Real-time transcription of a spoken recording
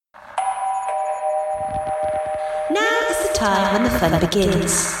Now is the time when the fun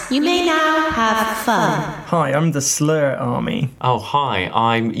begins. You may now have fun. Hi, I'm the Slur Army. Oh,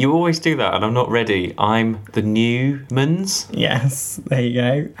 hi, you always do that and I'm not ready. I'm the Newmans. Yes, there you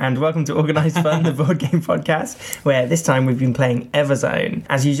go. And welcome to Organised Fun, the board game podcast, where this time we've been playing Everzone.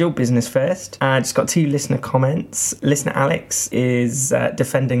 As usual, business first. Just got 2 listener comments. Listener Alex is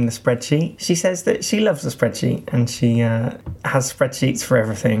defending the spreadsheet. She says that she loves the spreadsheet and she has spreadsheets for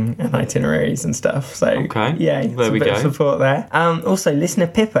everything and itineraries and stuff. So, okay. Yeah, there we a bit go. of support there. Also, listener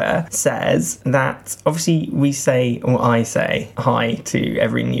Pippa says that obviously we say, or I say, hi to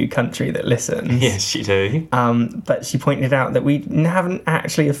every new country that listens. Yes, you do. But she pointed out that we haven't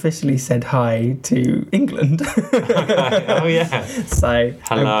actually officially said hi to England. Okay. Oh, yeah. So,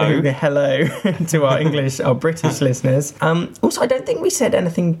 hello to our British listeners. Also, I don't think we said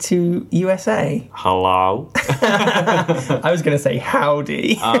anything to USA. Hello. I was going to say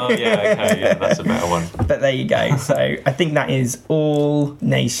howdy. Oh, yeah, okay, yeah, that's a better one. But there you go. So I think that is all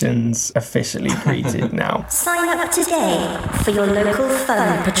nations officially greeted now. Sign up today for your local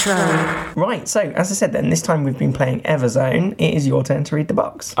fun patrol. Right, so as I said then, this time we've been playing Everzone. It is your turn to read the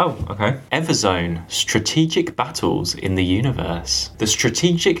box. Oh, okay. Everzone, strategic battles in the universe. The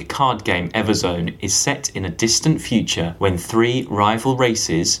strategic card game Everzone is set in a distant future when 3 rival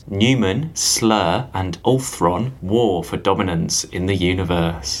races, Newman, Slur, and Ulthron, war for dominance in the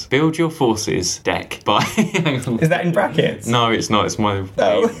universe. Build your forces deck by... Is that in brackets? No, it's not. It's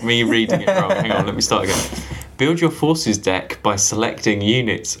me reading it wrong. Hang on, let me start again. Build your forces deck by selecting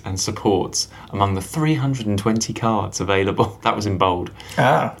units and supports among the 320 cards available. That was in bold.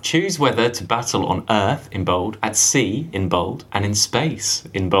 Choose whether to battle on Earth in bold, at sea in bold, and in space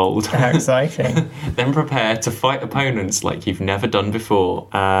in bold. How exciting. Then prepare to fight opponents like you've never done before.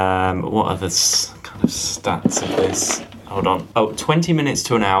 What are the kind of stats of this? Hold on. 20 minutes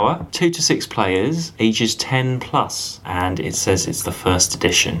to an hour, 2 to 6 players, ages 10 plus, and it says it's the first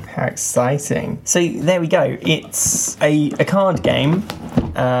edition. How exciting. So there we go. It's a card game,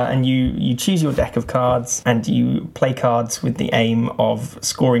 and you choose your deck of cards, and you play cards with the aim of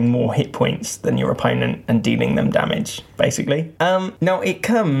scoring more hit points than your opponent and dealing them damage, basically. Now, it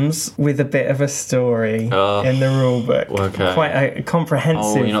comes with a bit of a story in the rulebook. Okay. Quite a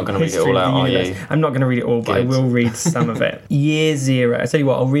comprehensive you're not going to read it all out, are you? I'm not going to read it all, but I will read some of it. Year 0. I tell you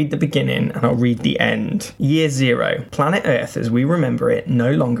what, I'll read the beginning and I'll read the end. Year 0. Planet Earth as we remember it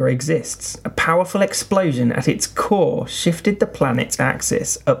no longer exists. A powerful explosion at its core shifted the planet's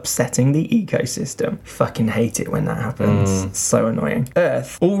axis, upsetting the ecosystem. Fucking hate it when that happens. So annoying.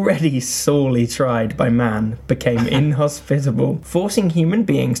 Earth, already sorely tried by man, became inhospitable, forcing human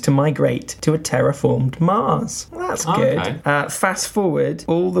beings to migrate to a terraformed Mars. Well, that's good. Okay. Fast forward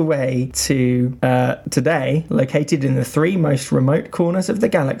all the way to today, located in the 3 most remote corners of the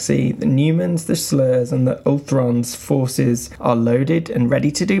galaxy, the Newmans, the Slurs, and the Ulthrons forces are loaded and ready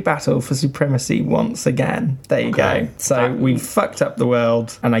to do battle for supremacy once again. There you go. So we fucked up the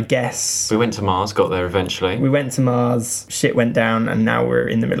world, and I guess... We went to Mars, got there eventually. We went to Mars, shit went down, and now we're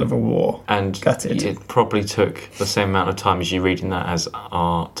in the middle of a war. And gutted. It probably took the same amount of time as you reading that as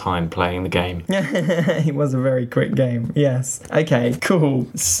our time playing the game. It was a very quick game, yes. Okay, cool.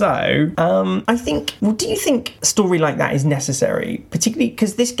 So, I think... Well, do you think a story like that is necessary, particularly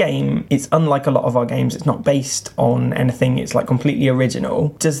because this game is unlike a lot of our games. It's not based on anything. It's like completely original.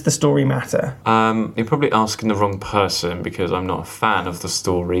 Does the story matter? You're probably asking the wrong person because I'm not a fan of the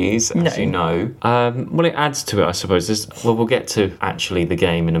stories, as you know. Well, it adds to it, I suppose. We'll get to actually the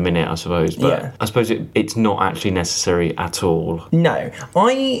game in a minute, I suppose. But I suppose it's not actually necessary at all. No,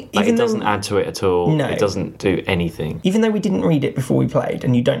 it doesn't add to it at all. No, it doesn't do anything. Even though we didn't read it before we played,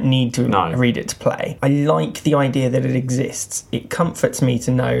 and you don't need to read it to play, I like the idea that it exists. It comforts me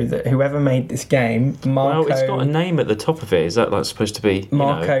to know that whoever made this game, Marco... Well, it's got a name at the top of it. Is that like supposed to be...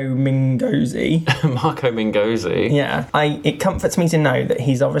 Marco Mingozzi. Marco Mingozzi. Yeah. It comforts me to know that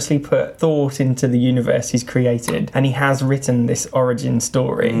he's obviously put thought into the universe he's created, and he has written this origin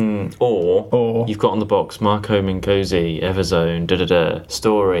story. Or you've got on the box, Marco Mingozzi, Everzone,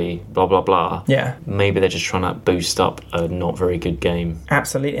 story, blah, blah, blah. Yeah. Maybe they're just trying to boost up a not very good game.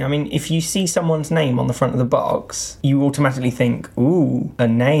 Absolutely. I mean, if you see someone's name on the front of the box, you automatically think, ooh, a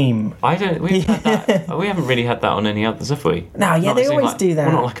name. We've had that. We haven't really had that on any others, have we? No, yeah, they always do that.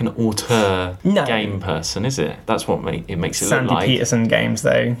 We're not like an auteur game person, is it? That's what it makes it Sandy look like. Sandy Peterson games,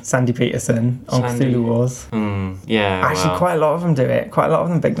 though. Sandy Peterson on Cthulhu Wars. Yeah. Actually, quite a lot of them do it. Quite a lot of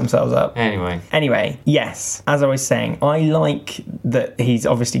them big themselves up. Anyway, yes, as I was saying, I like that he's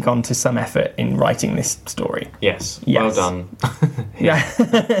obviously gone to some effort in writing this story. Yes. Well done.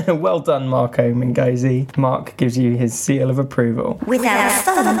 Yeah. Well done, Marco Mingosi. Mark gives you his seal of approval. Without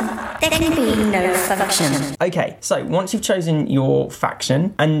fun, there can be no function. Okay, so once you've chosen your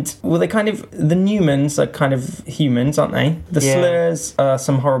faction, and well, the Newmans are kind of humans, aren't they? The Slurs are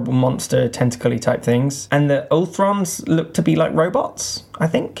some horrible monster tentacle-y type things, and the Ulthrons look to be like robots, I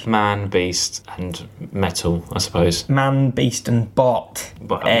think. Man, beast, and metal, I suppose. Man, beast, and bot.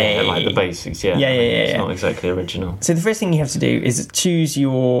 But yeah, like the basics, yeah. It's not exactly original. So the first thing you have to do is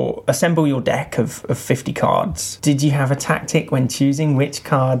assemble your deck of 50 cards. Did you have a tactic when choosing which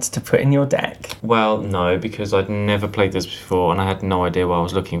cards to put in your deck? Well, no, because I'd never played this before and I had no idea what I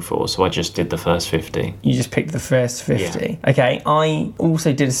was looking for, so I just did the first 50. You just picked the first 50? Yeah. Okay, I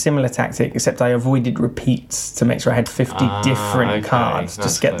also did a similar tactic, except I avoided repeats to make sure I had 50 different cards,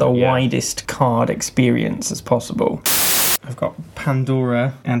 just to get the widest card experience as possible. I've got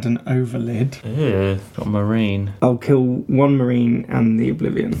Pandora and an Overlid. Ew, got Marine. I'll kill one Marine and the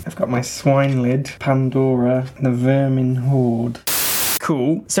Oblivion. I've got my Swine Lid, Pandora, and the Vermin Horde.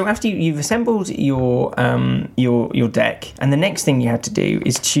 Cool. So after you've assembled your deck, and the next thing you have to do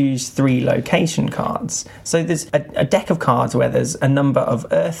is choose 3 location cards. So there's a deck of cards where there's a number of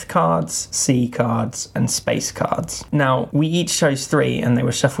Earth cards, Sea cards, and Space cards. Now, we each chose 3, and they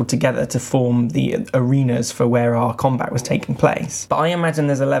were shuffled together to form the arenas for where our combat was taking place. But I imagine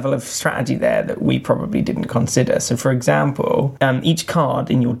there's a level of strategy there that we probably didn't consider. So, for example, each card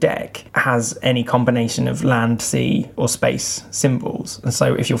in your deck has any combination of land, sea, or space symbols. And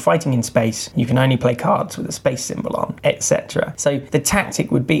so if you're fighting in space, you can only play cards with a space symbol on, etc. So the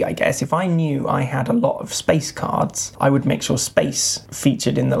tactic would be, I guess, if I knew I had a lot of space cards, I would make sure space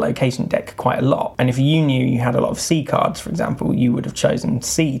featured in the location deck quite a lot. And if you knew you had a lot of sea cards, for example, you would have chosen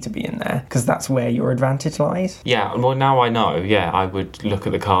sea to be in there, because that's where your advantage lies. Yeah, well, now I know, I would look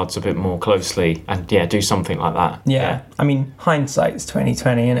at the cards a bit more closely and, do something like that. Yeah. I mean, hindsight's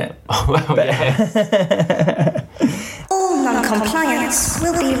 20/20, innit? Well, yeah. All non-compliance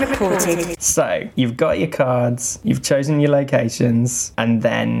will be reported. So, you've got your cards, you've chosen your locations, and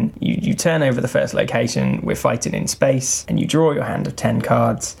then you turn over the first location, we're fighting in space, and you draw your hand of 10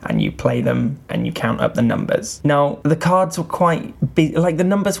 cards, and you play them, and you count up the numbers. Now, the cards were quite big, like the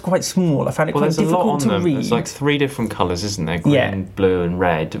numbers were quite small. I found it quite difficult to read. There's like 3 different colours, isn't there? Green, blue, and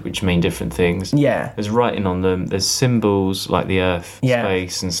red, which mean different things. Yeah. There's writing on them, there's symbols like the Earth,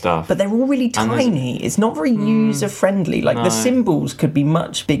 space, and stuff. But they're all really tiny. It's not very user-friendly. Like, the symbols could be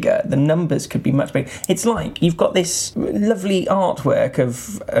much bigger, the numbers could be much bigger. It's like you've got this lovely artwork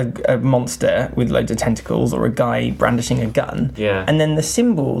of a monster with loads of tentacles or a guy brandishing a gun. Yeah. And then the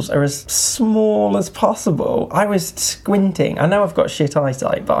symbols are as small as possible. I was squinting. I know I've got shit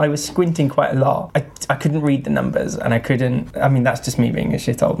eyesight, but I was squinting quite a lot. I couldn't read the numbers, and I couldn't... I mean, that's just me being a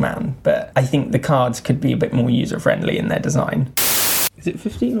shit old man, but I think the cards could be a bit more user-friendly in their design. Is it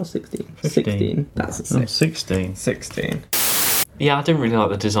 15 or 16? 16. That's a 16. 16. Yeah, I didn't really like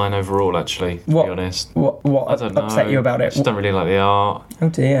the design overall, actually, to be honest. What I don't know. upset you about it? I just don't really like the art. Oh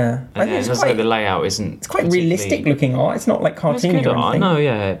dear. And it doesn't like the layout isn't... It's quite realistic looking art. It's not like cartoony or anything. I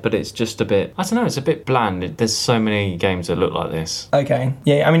know, but it's just a bit... I don't know, it's a bit bland. There's so many games that look like this. Okay.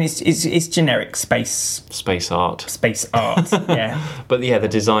 Yeah, I mean, it's generic space art. Space art, yeah. But yeah, the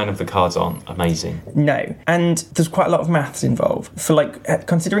design of the cards aren't amazing. No. And there's quite a lot of maths involved. For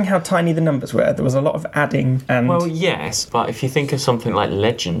considering how tiny the numbers were, there was a lot of adding and... Well, yes, but if you think of something like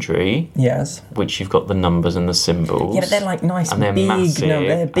Legendary... Yes. Which you've got the numbers and the symbols... Yeah, but they're like nice and they're big... massive, No,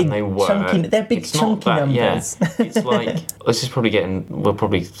 they're big, and they work. chunky... They're big, chunky numbers. Yeah. It's like... This is probably we're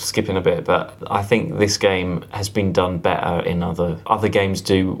probably skipping a bit, but I think this game has been done better in other games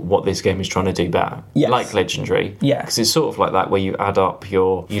do what this game is trying to do better. Yes. Like Legendary. Yeah. Because it's sort of like that, where you add up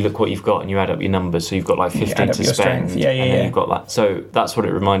you look what you've got and you add up your numbers, so you've got like 15 to spend. Strength. Yeah, and then you've got that. So that's what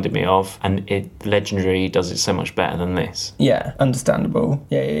it reminded me of, and Legendary does it so much better than this. Yeah, understandable.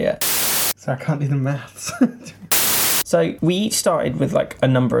 Yeah. So I can't do the maths. So we each started with like a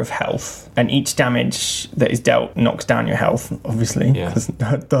number of health, and each damage that is dealt knocks down your health, obviously, because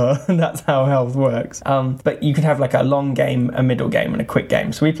that's how health works. But you could have like a long game, a middle game, and a quick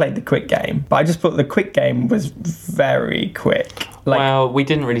game. So we played the quick game, but I just thought the quick game was very quick. Like, well, we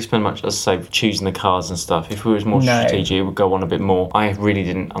didn't really spend much, as I say, choosing the cards and stuff. If it was more strategic, it would go on a bit more. I really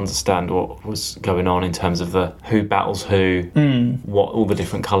didn't understand what was going on in terms of the who battles who, what all the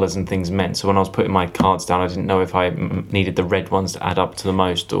different colours and things meant. So when I was putting my cards down, I didn't know if I needed the red ones to add up to the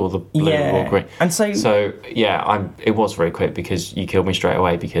most or the blue or green. And so yeah, it was very quick because you killed me straight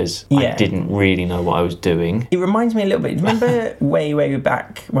away because I didn't really know what I was doing. It reminds me a little bit. Remember way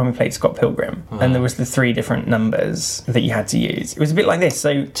back when we played Scott Pilgrim, and there was the 3 different numbers that you had to use. It was a bit like this.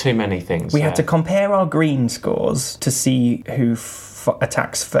 So too many things. We had to compare our green scores to see who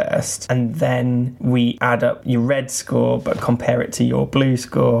attacks first, and then we add up your red score but compare it to your blue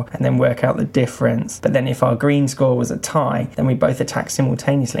score and then work out the difference. But then if our green score was a tie, then we both attack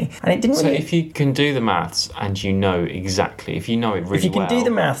simultaneously, and it didn't really... So if you can do the maths and you know exactly, if you know it really well, if you can do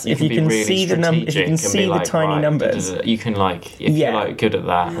the maths, if you can really see the if you can see the tiny numbers, you can if you're like good at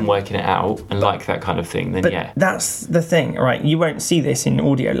that and working it out and like that kind of thing, then but that's the thing, right? You won't see this in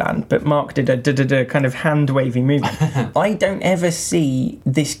audio land, but Mark did a kind of hand wavy movement. I don't ever see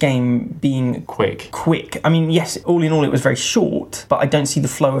this game being quick. I mean, yes, all in all, it was very short, but I don't see the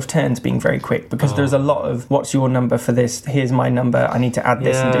flow of turns being very quick because there's a lot of what's your number for this? Here's my number. I need to add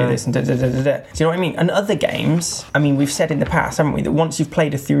this and do this and da. Do you know what I mean? And other games, I mean, we've said in the past, haven't we, that once you've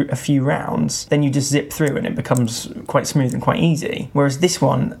played a few rounds, then you just zip through and it becomes quite smooth and quite easy. Whereas this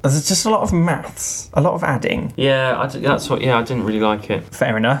one, there's just a lot of maths, a lot of adding. Yeah, I didn't really like it.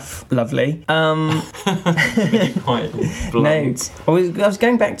 Fair enough. Lovely. Quite blunt. No, I was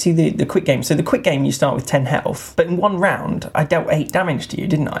going back to the quick game. So the quick game, you start with 10 health, but in one round, I dealt 8 damage to you,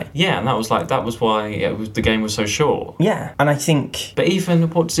 didn't I? Yeah, and that was why the game was so short. Yeah, and I think... But even,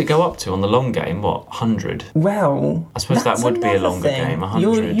 what does it go up to on the long game? What, 100? Well... I suppose that would be a longer game,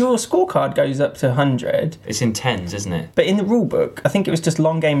 100. Your scorecard goes up to 100. It's in tens, isn't it? But in the rule book, I think it was just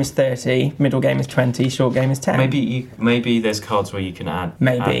long game is 30, middle game is 20, short game is 10. Maybe there's cards where you can add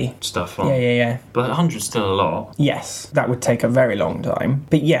stuff on. Yeah. But 100's still a lot. Yes, that would take a very long time.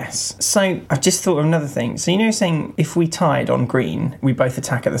 But yes, so I've just thought of another thing. So saying if we tied on green, we both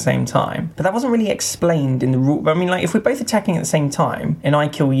attack at the same time. But that wasn't really explained in the rule. I mean, like, if we're both attacking at the same time, and I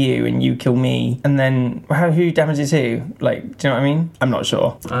kill you and you kill me, and then who damages who? Like, do you know what I mean? I'm not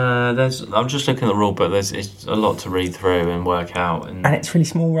sure. I'm just looking at the rule book. It's a lot to read through and work out. And it's really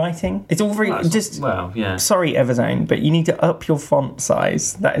small writing. It's all very... Well, yeah. Sorry, Everzone, but you need to up your font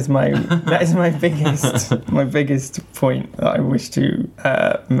size. That is my biggest point that I wish to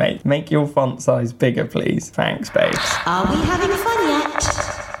make your font size bigger, please. Thanks, babes. Are we having fun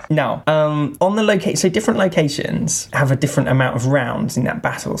yet? Now, on the so different locations have a different amount of rounds in that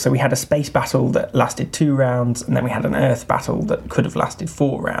battle. So we had a space battle that lasted 2 rounds, and then we had an earth battle that could have lasted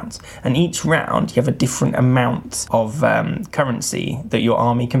 4 rounds. And each round, you have a different amount of currency that your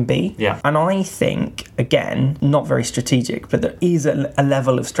army can be. Yeah. And I think, again, not very strategic, but there is a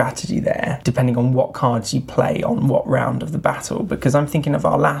level of strategy there, depending on what cards you play on what round of the battle. Because I'm thinking of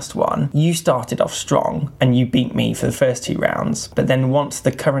our last one, you started off strong, and you beat me for the first 2 rounds. But then once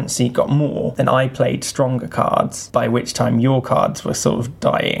the currency got more, then I played stronger cards, by which time your cards were sort of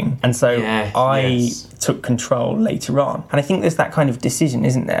dying, and so I took control later on. And I think there's that kind of decision,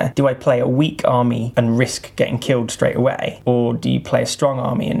 isn't there? Do I play a weak army and risk getting killed straight away, or do you play a strong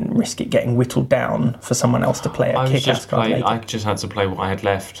army and risk it getting whittled down for someone else to play a kick-ass card later? I just had to play what I had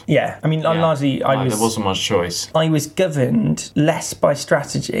left. Yeah, I mean, largely there wasn't much choice. I was governed less by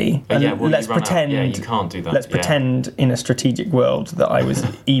strategy. Let's pretend you can't do that. Let's pretend in a strategic world that I was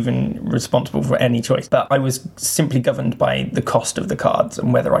even responsible for any choice. But I was simply governed by the cost of the cards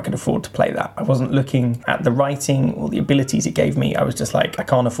and whether I could afford to play that. I wasn't looking at the writing or the abilities it gave me. I was just like, I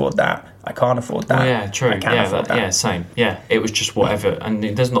can't afford that. I can't afford that. Oh, yeah, true. I can't afford that. Yeah, same. Yeah, it was just whatever. And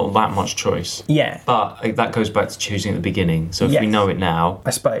there's not that much choice. Yeah. But that goes back to choosing at the beginning. So if we know it now,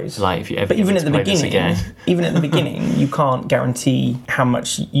 I suppose. Like if you ever but even at the beginning, you can't guarantee how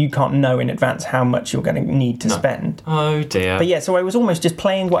much, you can't know in advance how much you're going to need to spend. Oh dear. But yeah, so I was almost just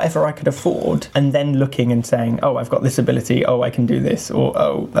playing whatever I could afford and then looking and saying, oh, I've got this ability, oh, I can do this, or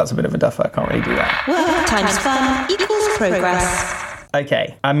oh, that's a bit of a duffer, I can't really do that. Work times fun equals progress.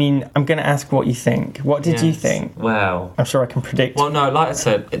 Okay, I mean, I'm going to ask what you think. What did you think? Well, I'm sure I can predict. Well, no, like I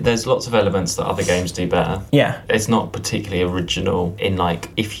said, there's lots of elements that other games do better. Yeah. It's not particularly original in, like,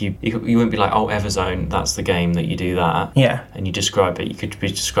 if you wouldn't be like, oh, Everzone, that's the game that you do that. Yeah. And you describe it, you could be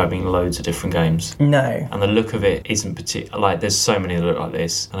describing loads of different games. No. And the look of it isn't particular. Like, there's so many that look like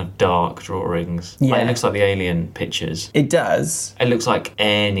this, kind of dark drawings. Yeah. Like, it looks like the Alien pictures. It does. It looks like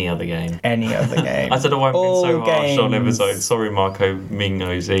any other game. Any other game. I don't know why I'm being so harsh on Everzone. Sorry, Marco.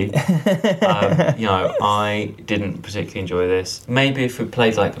 Mingozy. I didn't particularly enjoy this. Maybe if we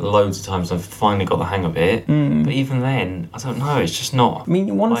played like loads of times, I've finally got the hang of it. But even then, I don't know. It's just not. I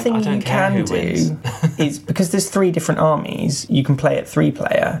mean, one thing you can do is because there's 3 different armies, you can play it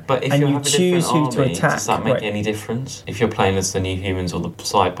 3-player. But if and you you have a choose who different to army, attack. does that make any difference? If you're playing as the New Humans or the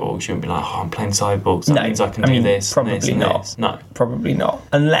Cyborgs, you wouldn't be like, I'm playing Cyborgs. That means I can do this. Probably and this not. And this. No, probably not.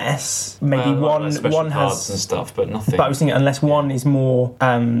 Unless maybe one cards has and stuff, but nothing. But I was thinking, unless one is more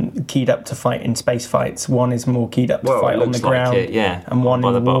keyed up to fight in space fights, one is more keyed up to fight on the ground, and one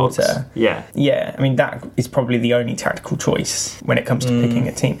in the water. Bogs. Yeah. I mean, that is probably the only tactical choice when it comes to picking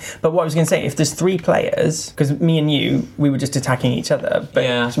a team. But what I was going to say, if there's 3 players, because me and you, we were just attacking each other,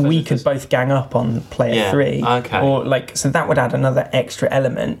 but we could both gang up on player 3. Okay. Or so that would add another extra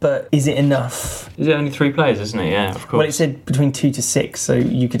element. But is it enough? Is it only 3 players, isn't it? Yeah, of course. Well, it said between 2 to 6, so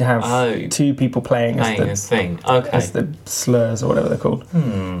you could have 2 people playing as thing. Okay. As the slurs or whatever they're called.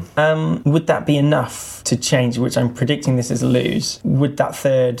 Would that be enough to change, which I'm predicting this is a lose? Would that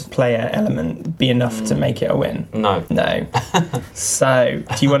 3rd player element be enough to make it a win? No. So,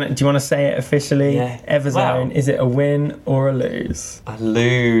 do you want to say it officially? Yeah. Everzone, is it a win or a lose? A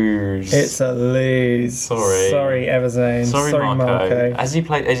lose. It's a lose. Sorry, Everzone. Sorry, Marco. Has he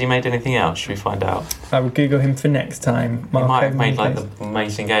made anything else? Should we find out? I will Google him for next time. He might have made like the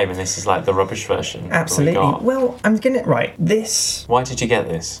amazing game, and this is like the rubbish version. Absolutely. Well, I'm gonna this. Why did you get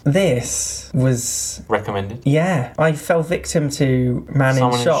this? This was recommended. Yeah, I fell victim to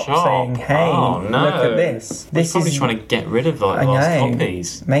Someone in shop saying, "Hey, look at this." This is probably trying to get rid of like lost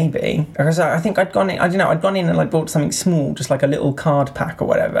copies. Maybe because I think I'd gone in. I don't know. I'd gone in and like bought something small, just like a little card pack or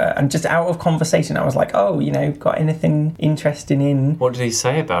whatever, and just out of conversation, I was like, "Oh, got anything interesting in?" What did he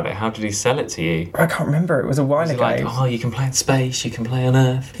say about it? How did he sell it to you? I can't remember. It was a while ago. Like, you can play in space, you can play on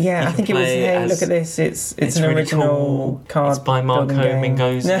Earth. Yeah, I think it was. Hey, look at this! It's an really original card. It's by Marco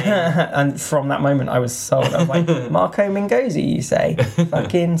Mingozy. And from that moment, I was sold. I was like, Marco Mingozy, you say?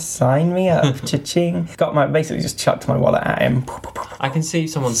 Fucking sign me up. Cha-ching. Basically just chucked my wallet at him. I can see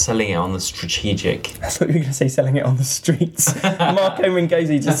someone selling it on the strategic. I thought you were going to say selling it on the streets. Marco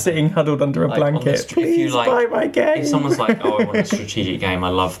Mingozy just sitting huddled under a blanket. Please buy my game. If someone's like, I want a strategic game, I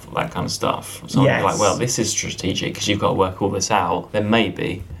love that kind of stuff. Someone be like, well, this is strategic because you've got to work all this out. Then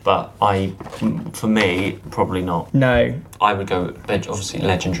maybe. But for me, probably not. No. I would go, obviously,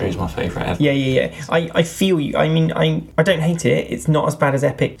 Legendary is my favourite ever. Yeah. I feel you. I mean, I don't hate it. It's not as bad as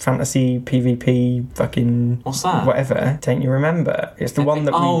Epic Fantasy PvP fucking... What's that? Whatever. Don't you remember? It's the one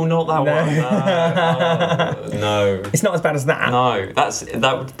that not that one. No. It's not as bad as that. No.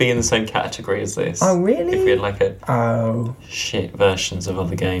 That would be in the same category as this. Oh, really? If we had like shit versions of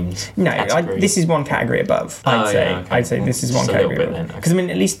other games. No, this is one category above, I'd say. Okay. I'd say this is one category above. Because, I mean,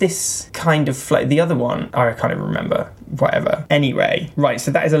 at least this kind of... the other one, I can't even remember. Whatever. Anyway, right,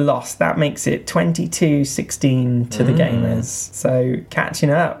 so that is a loss. That makes it 22-16 to the gamers. So catching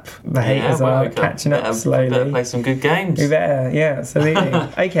up. The haters are catching up slowly. We better play some good games. We better, yeah, absolutely.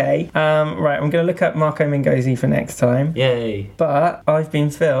 Okay, right, I'm going to look up Marco Mingozy for next time. Yay. But I've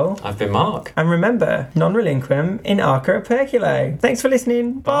been Phil. I've been Mark. And remember, non relinquem in Arca Operculae. Thanks for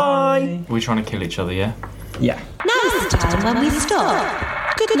listening. Bye. We're trying to kill each other, yeah? Yeah. Now is the time when we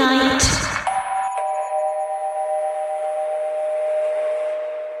stop. Good night.